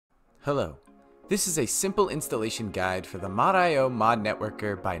Hello, this is a simple installation guide for the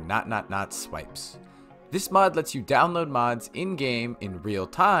ModioModNetworker by Swipes. This mod lets you download mods in-game in real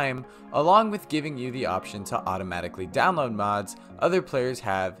time, along with giving you the option to automatically download mods other players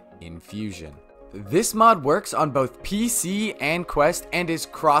have in Fusion. This mod works on both PC and Quest and is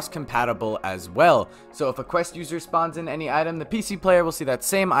cross-compatible as well. So if a Quest user spawns in any item, the PC player will see that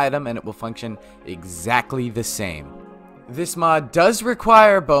same item and it will function exactly the same. This mod does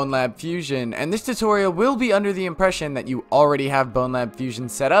require Bonelab Fusion, and this tutorial will be under the impression that you already have Bonelab Fusion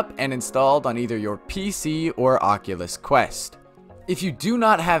set up and installed on either your PC or Oculus Quest. If you do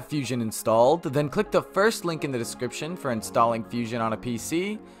not have Fusion installed, then click the first link in the description for installing Fusion on a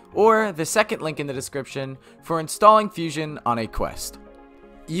PC, or the second link in the description for installing Fusion on a Quest.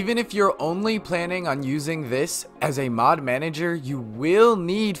 Even if you're only planning on using this as a mod manager, you will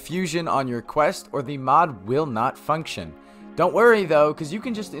need Fusion on your Quest or the mod will not function. Don't worry though, because you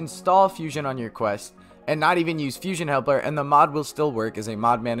can just install Fusion on your Quest and not even use Fusion Helper, and the mod will still work as a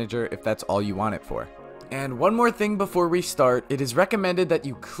mod manager if that's all you want it for. And one more thing before we start, it is recommended that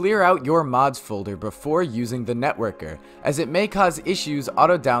you clear out your mods folder before using the networker, as it may cause issues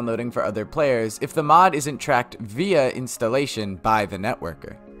auto-downloading for other players if the mod isn't tracked via installation by the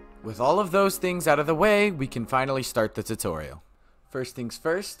networker. With all of those things out of the way, we can finally start the tutorial. First things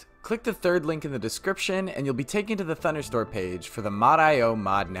first, click the third link in the description and you'll be taken to the Thunderstore page for the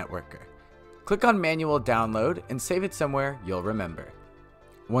ModioModNetworker. Click on manual download and save it somewhere you'll remember.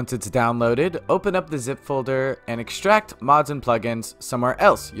 Once it's downloaded, open up the zip folder and extract mods and plugins somewhere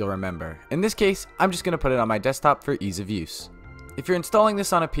else you'll remember. In this case, I'm just going to put it on my desktop for ease of use. If you're installing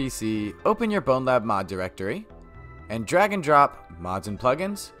this on a PC, open your Bonelab mod directory and drag and drop mods and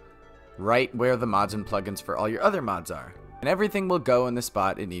plugins right where the mods and plugins for all your other mods are, and everything will go in the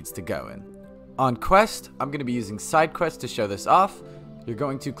spot it needs to go in. On Quest, I'm going to be using SideQuest to show this off. You're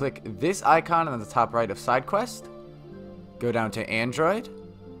going to click this icon on the top right of SideQuest, go down to Android,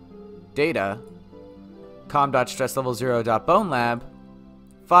 Data, com.stresslevel0.bonelab,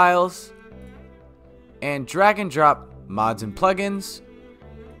 Files, and drag and drop mods and plugins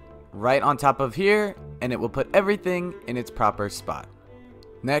right on top of here, and it will put everything in its proper spot.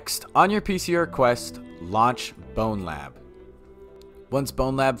 Next, on your PC or Quest, launch Bonelab. Once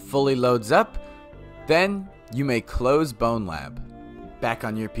Bonelab fully loads up, then you may close Bonelab. Back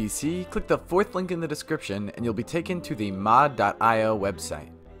on your PC, click the fourth link in the description and you'll be taken to the mod.io website.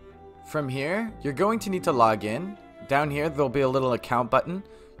 From here, you're going to need to log in. Down here, there'll be a little account button.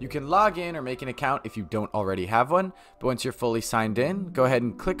 You can log in or make an account if you don't already have one, but once you're fully signed in, go ahead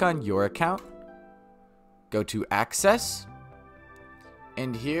and click on your account. Go to Access,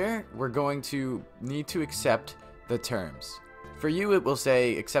 and here, we're going to need to accept the terms. For you, it will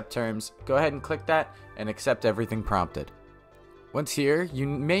say Accept Terms. Go ahead and click that and accept everything prompted. Once here, you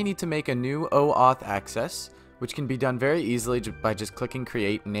may need to make a new OAuth access, which can be done very easily by just clicking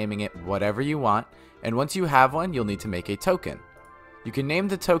Create and naming it whatever you want. And once you have one, you'll need to make a token. You can name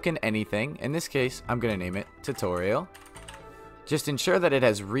the token anything. In this case, I'm going to name it Tutorial. Just ensure that it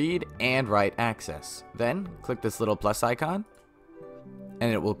has read and write access. Then, click this little plus icon,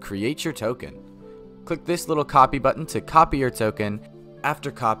 and it will create your token. Click this little copy button to copy your token.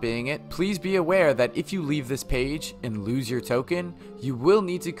 After copying it, please be aware that if you leave this page and lose your token, you will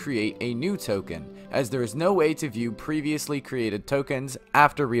need to create a new token, as there is no way to view previously created tokens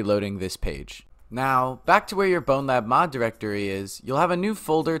after reloading this page. Now, back to where your Bonelab mod directory is, you'll have a new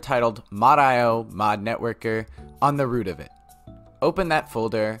folder titled ModioModNetworker on the root of it. Open that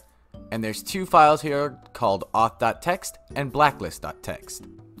folder, and there's two files here called auth.txt and blacklist.txt.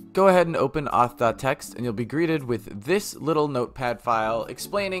 Go ahead and open auth.txt and you'll be greeted with this little notepad file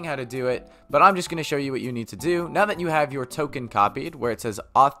explaining how to do it, but I'm just going to show you what you need to do. Now that you have your token copied, where it says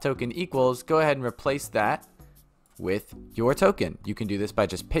auth token equals, go ahead and replace that with your token. You can do this by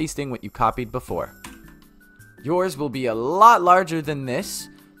just pasting what you copied before. Yours will be a lot larger than this,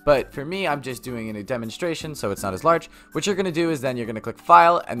 but for me, I'm just doing a demonstration, so it's not as large. What you're going to do is then you're going to click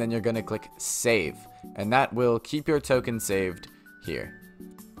File, and then you're going to click Save, and that will keep your token saved here.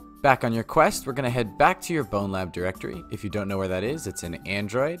 Back on your Quest, we're going to head back to your Bonelab directory. If you don't know where that is, it's in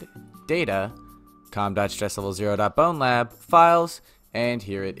Android, Data, com.stresslevel0.bonelab, Files, and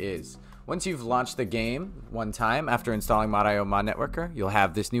here it is. Once you've launched the game one time after installing ModioModNetworker, you'll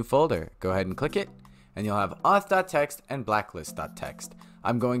have this new folder. Go ahead and click it, and you'll have auth.txt and blacklist.txt.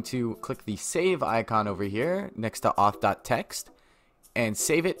 I'm going to click the save icon over here next to auth.txt and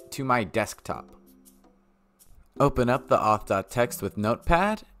save it to my desktop. Open up the auth.txt with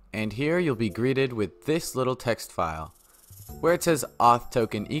Notepad, and here you'll be greeted with this little text file. Where it says auth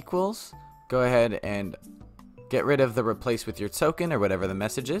token equals, go ahead and get rid of the replace with your token or whatever the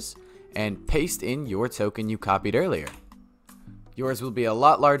message is, and paste in your token you copied earlier. Yours will be a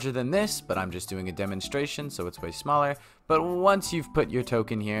lot larger than this, but I'm just doing a demonstration, so it's way smaller. But once you've put your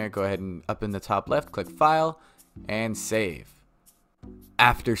token here, go ahead and up in the top left, click File, and Save.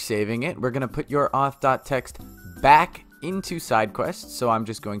 After saving it, we're going to put your auth.txt back into SideQuest, so I'm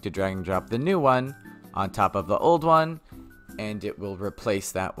just going to drag and drop the new one on top of the old one, and it will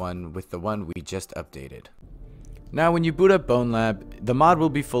replace that one with the one we just updated. Now when you boot up Bonelab, the mod will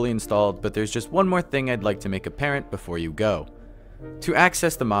be fully installed, but there's just one more thing I'd like to make apparent before you go. To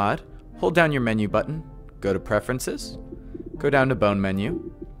access the mod, hold down your menu button, go to Preferences, go down to Bone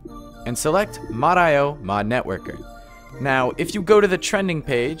menu, and select mod.iomodio. Now, if you go to the trending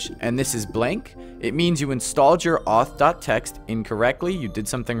page and this is blank, it means you installed your auth.txt incorrectly, you did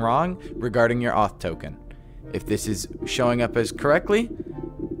something wrong regarding your auth token. If this is showing up as correctly,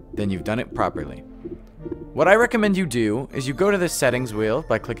 then you've done it properly. What I recommend you do is you go to the settings wheel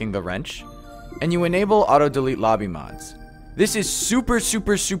by clicking the wrench, and you enable auto delete lobby mods. This is super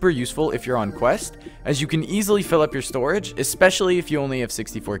useful if you're on Quest, as you can easily fill up your storage, especially if you only have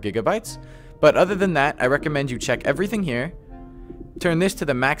 64 gigabytes. But other than that, I recommend you check everything here, turn this to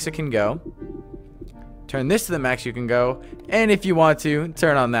the max it can go, turn this to the max you can go, and if you want to,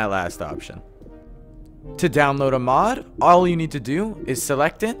 turn on that last option. To download a mod, all you need to do is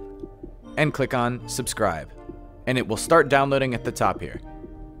select it and click on subscribe, and it will start downloading at the top here.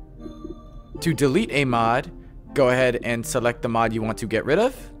 To delete a mod, go ahead and select the mod you want to get rid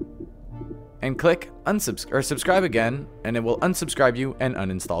of and click subscribe again, and it will unsubscribe you and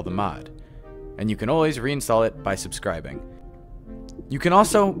uninstall the mod. And you can always reinstall it by subscribing. You can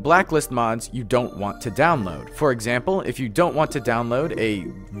also blacklist mods you don't want to download. For example, if you don't want to download a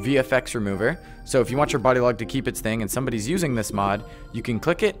VFX remover, so if you want your body log to keep its thing and somebody's using this mod, you can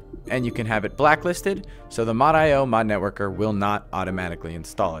click it and you can have it blacklisted, so the ModioModNetworker will not automatically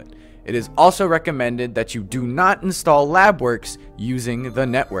install it. It is also recommended that you do not install LabWorks using the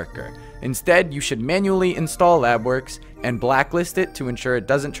networker. Instead, you should manually install LabWorks and blacklist it to ensure it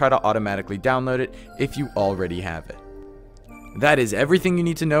doesn't try to automatically download it if you already have it. That is everything you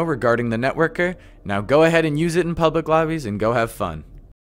need to know regarding the networker. Now go ahead and use it in public lobbies and go have fun.